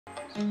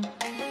I've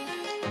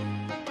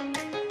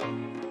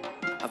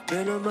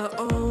been on my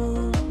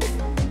own,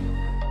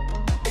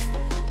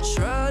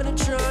 trying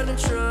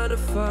to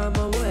find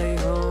my way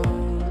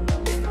home,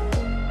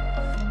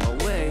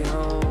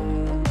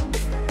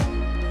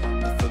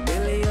 a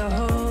familiar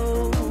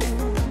home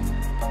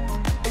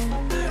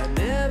that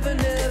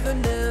I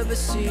never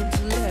seem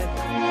to let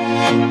go.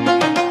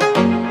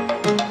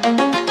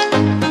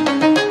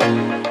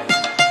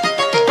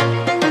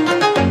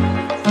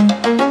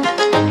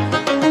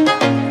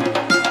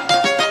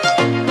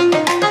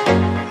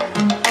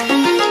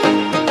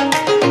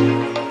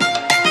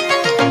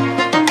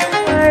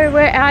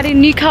 In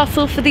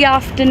Newcastle for the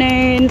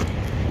afternoon.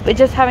 We're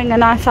just having a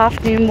nice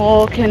afternoon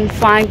walk and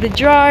flying the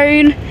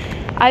drone.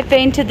 I've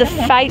been to the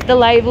Fate the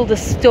Label, the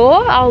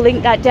store. I'll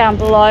link that down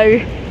below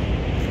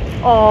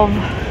of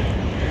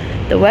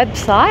the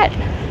website.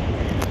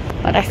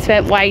 But I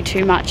spent way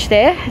too much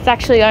there. It's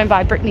actually owned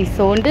by Brittany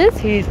Saunders,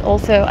 who's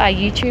also a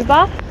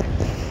YouTuber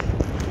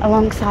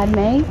alongside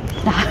me.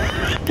 No,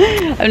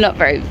 I'm not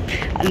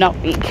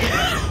big.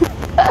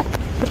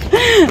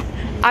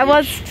 I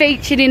was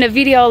featured in a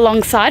video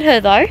alongside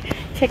her though.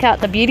 Check out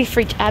the Beauty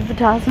Fridge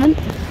advertisement.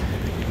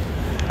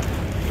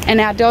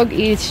 And our dog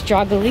is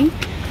struggling.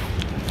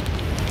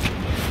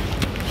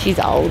 She's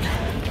old.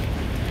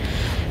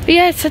 But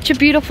yeah, it's such a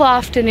beautiful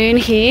afternoon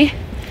here.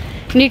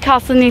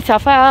 Newcastle, New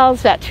South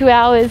Wales, about 2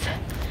 hours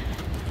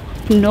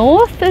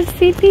north of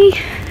Sydney.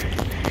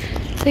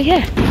 So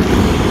yeah.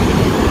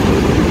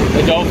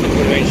 The dolphins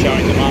would have been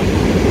showing them up.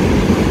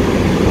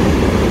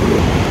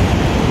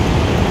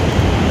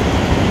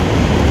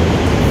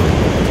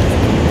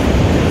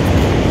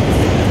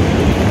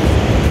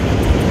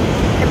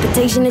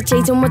 Of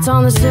chasing what's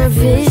on the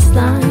surface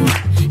line.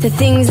 The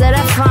things that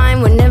I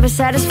find will never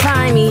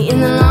satisfy me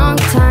in the long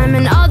time.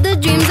 And all the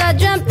dreams I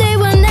dreamt, they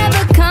will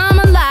never come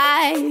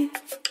alive.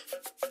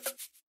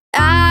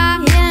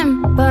 I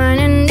am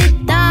burning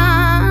it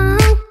down.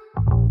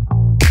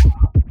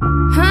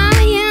 I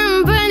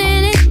am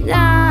burning it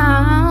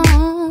down.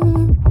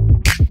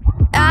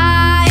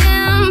 I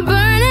am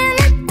burning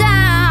it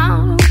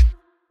down.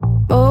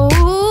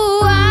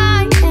 Oh,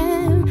 I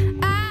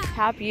am.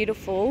 How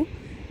beautiful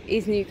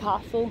is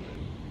Newcastle.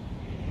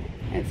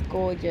 It's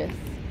gorgeous.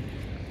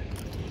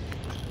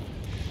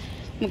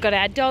 We've got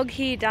our dog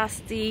here,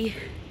 Dusty.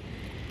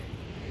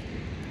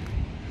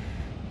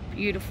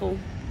 Beautiful,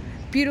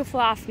 beautiful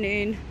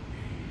afternoon.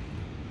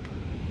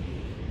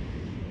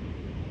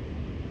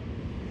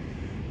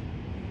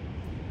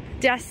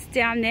 Just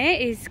down there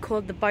is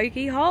called the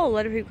Bogey Hole. A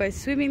lot of people go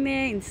swimming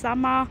there in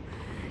summer.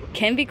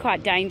 Can be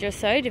quite dangerous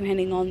though,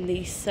 depending on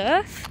the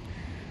surf.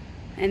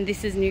 And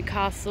this is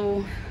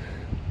Newcastle.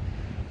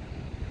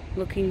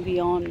 Looking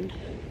beyond.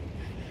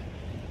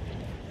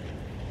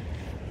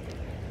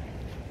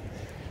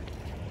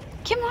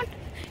 Come on,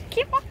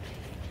 come on.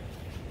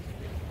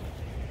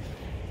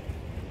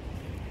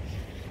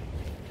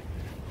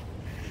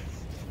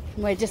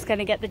 We're just going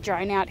to get the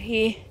drone out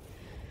here.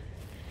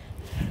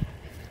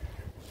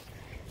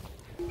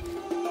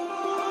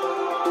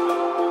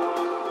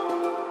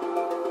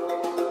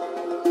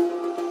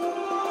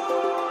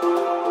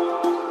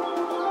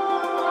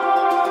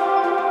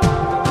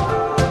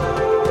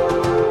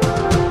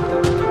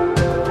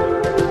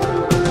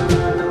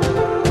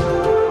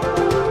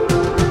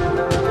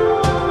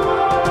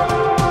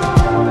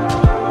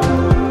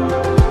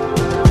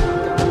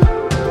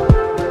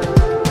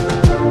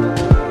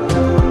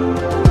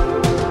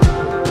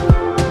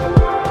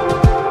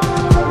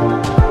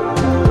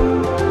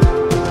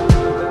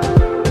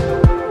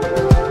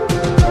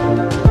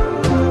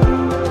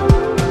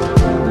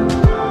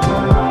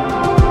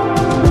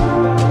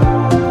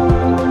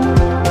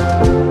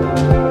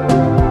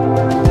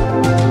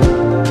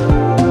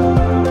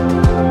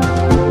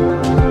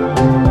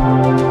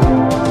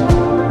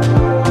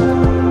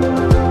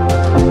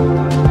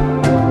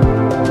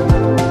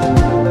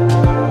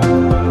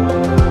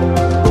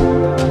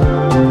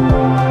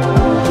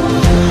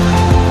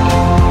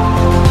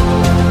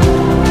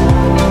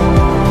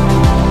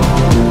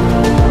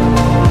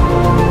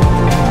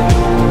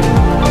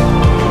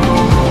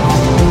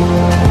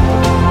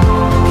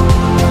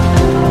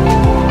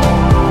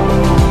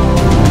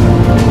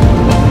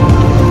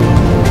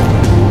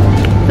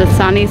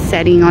 sun is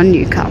setting on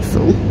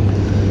Newcastle.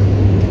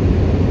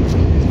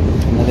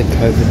 Another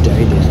COVID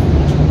day then.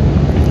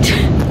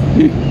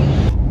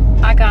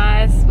 Hi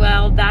guys,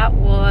 well that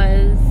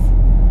was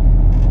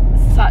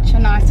such a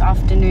nice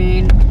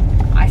afternoon.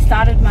 I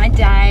started my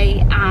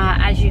day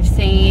as you've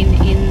seen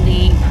in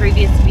the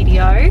previous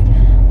video.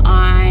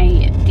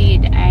 I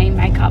did a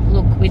makeup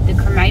look with the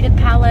cremated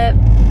palette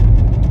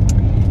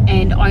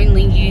and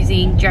only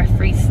using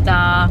Jeffree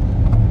Star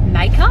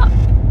makeup,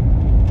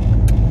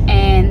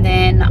 and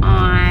then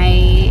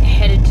I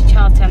headed to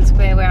Charlestown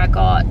Square where I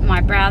got my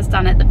brows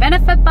done at the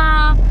Benefit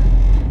Bar.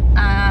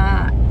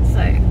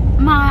 So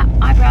my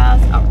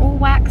eyebrows are all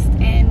waxed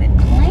and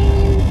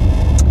clean,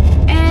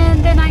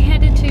 and then I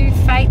headed to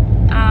Fate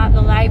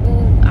the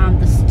Label,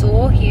 the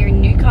store here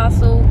in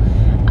Newcastle.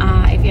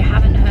 If you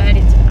haven't heard,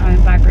 it's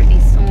owned by Brittany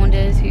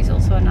Saunders.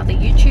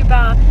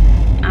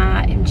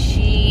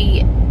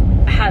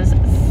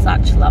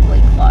 such lovely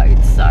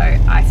clothes. So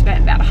I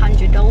spent about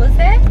 $100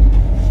 there.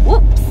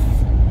 Whoops.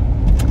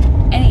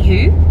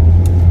 Anywho,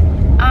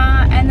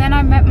 and then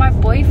I met my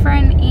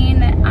boyfriend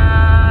in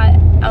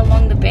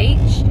along the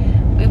beach.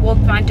 We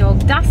walked my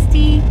dog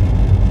Dusty,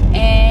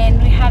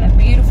 and we had a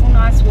beautiful,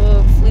 nice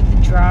walk, flew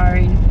the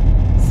drone.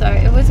 So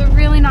it was a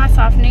really nice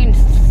afternoon,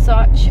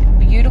 such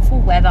beautiful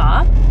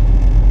weather.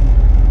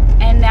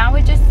 And now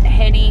we're just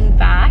heading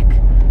back.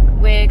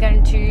 We're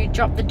going to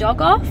drop the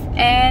dog off,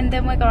 and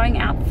then we're going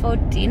out for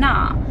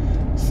dinner.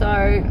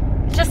 So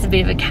just a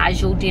bit of a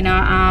casual dinner.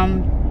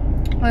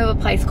 We have a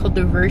place called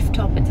The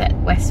Rooftop. It's at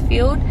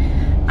Westfield,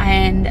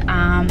 and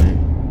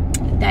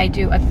they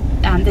do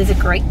there's a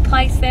Greek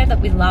place there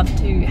that we love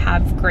to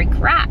have Greek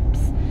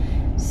wraps.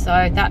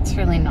 So that's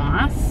really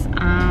nice.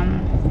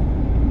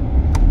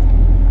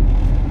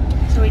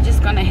 So we're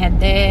just gonna head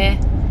there,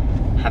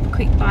 have a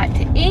quick bite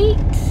to eat,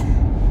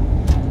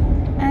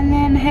 and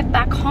then head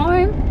back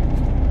home.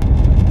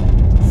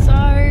 So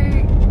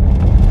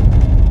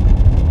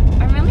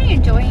I'm really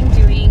enjoying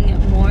doing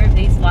more of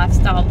these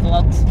lifestyle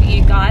vlogs for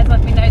you guys.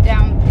 Let me know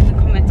down in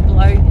the comments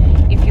below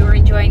if you're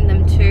enjoying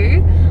them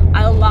too.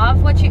 I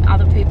love watching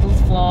other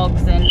people's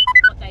vlogs and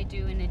what they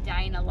do in a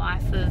day in a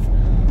life of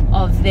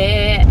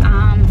their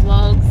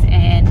vlogs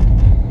and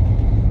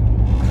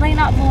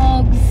cleanup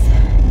vlogs.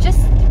 Just,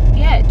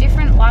 yeah,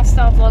 different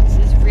lifestyle vlogs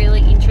is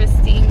really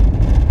interesting.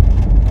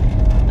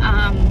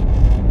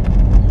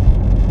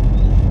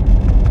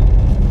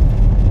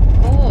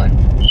 God,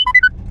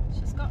 it's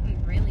just gotten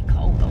really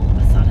cold all of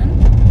a sudden.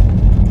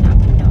 That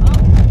window.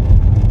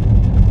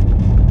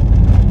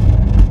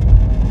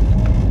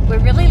 We're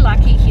really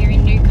lucky here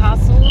in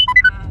Newcastle.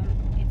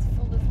 It's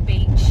full of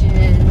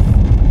beaches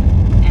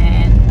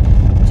and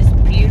just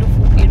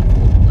beautiful,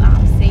 beautiful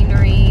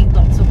scenery,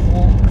 lots of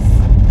walks.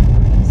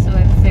 So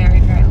we're very,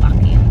 very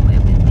lucky on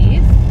where we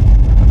live.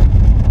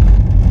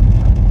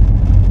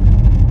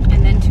 And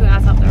then 2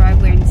 hours up the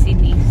road, we're in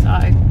Sydney. So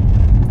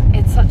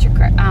it's such a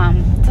great,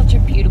 such a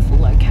beautiful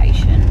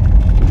location.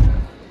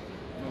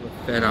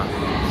 Better.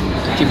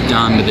 Keep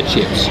done with the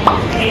chips.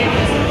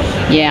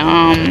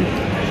 Yeah.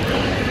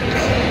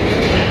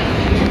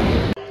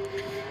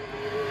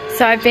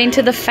 So I've been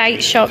to the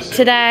Fate shop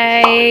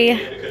today.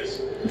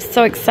 I'm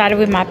so excited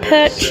with my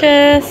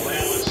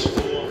purchase.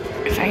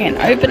 If I can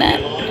open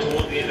it.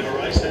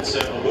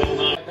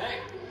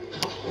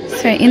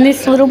 So in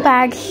this little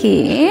bag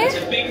here,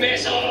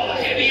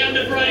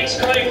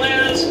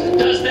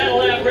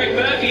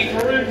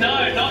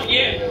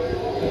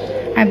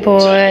 I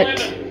bought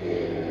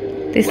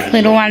this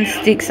little one,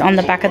 sticks on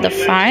the back of the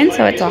phone,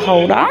 so it's a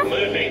holder.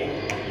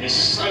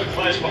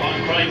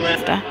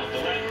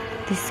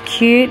 This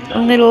cute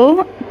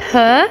little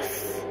purse.